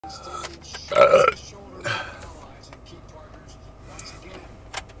Uh,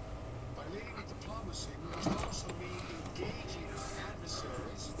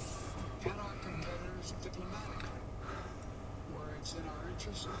 It's in our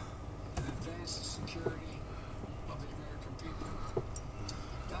interest and advance the security of the American people.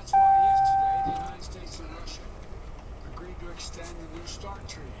 That's why yesterday the United States and Russia agreed to extend the New START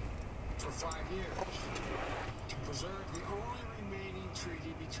Treaty for 5 years to preserve the only remaining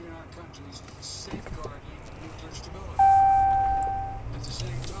treaty between our countries safeguarding nuclear stability. At the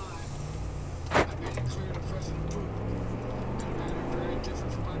same time, I made it clear to President Putin, in a manner very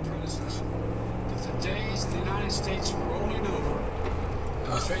different from my predecessor, that the days of the United States rolling over in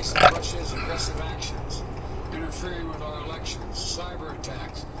the face of Russia's aggressive actions, interfering with our elections, cyber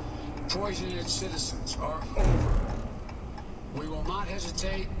attacks, poisoning its citizens, are over. We will not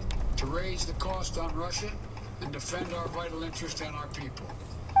hesitate to raise the cost on Russia and defend our vital interest and our people.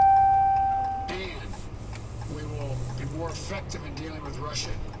 And we will be more effective in dealing with Russia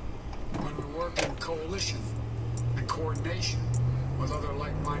when we work in coalition and coordination with other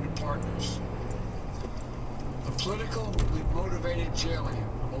like-minded partners. The politically motivated jailing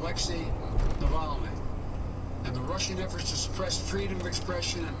of Alexei Navalny and the Russian efforts to suppress freedom of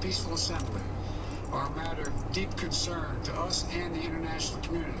expression and peaceful assembly are a matter of deep concern to us and the international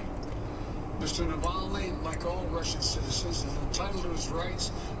community. Mr. Navalny, like all Russian citizens, is entitled to his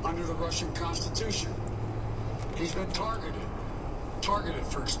rights under the Russian Constitution. He's been targeted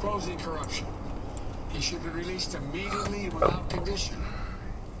for exposing corruption. He should be released immediately and without condition.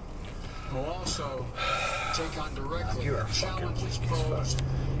 We'll also take on directly the challenges posed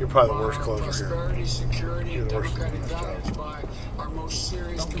You're probably the by worst our closer prosperity, here. security, You're and the worst democratic closer. values by our most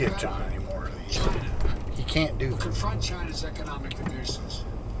serious Don't give competitor, John any more of these. China. He can't do We'll that. confront China's economic abuses,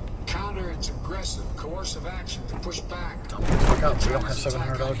 counter its aggressive, coercive action to push back. Tell him to fuck up. We don't have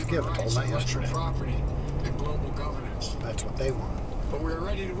 $700 to give. I told him that yesterday. Property and global governance. That's what they want. But we're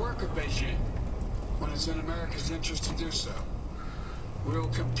ready to work with Beijing when it's in America's interest to do so. We will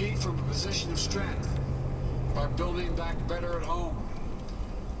compete from a position of strength by building back better at home,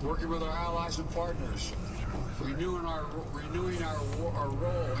 working with our allies and partners, renewing our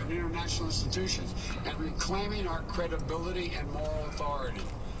role in international institutions, and reclaiming our credibility and moral authority,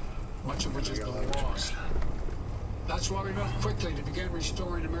 much of which has been lost. That's why we move quickly to begin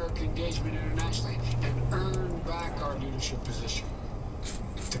restoring American engagement internationally and earn back our leadership position,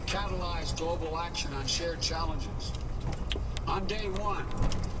 to catalyze global action on shared challenges. On day one,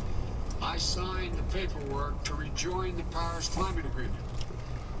 I signed the paperwork to rejoin the Paris Climate Agreement.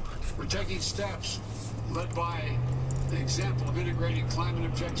 We're taking steps led by the example of integrating climate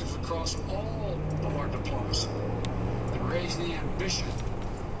objectives across all of our diplomacy and raising the ambition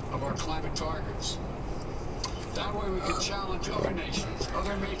of our climate targets. That way we can challenge other nations,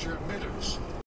 other major emitters,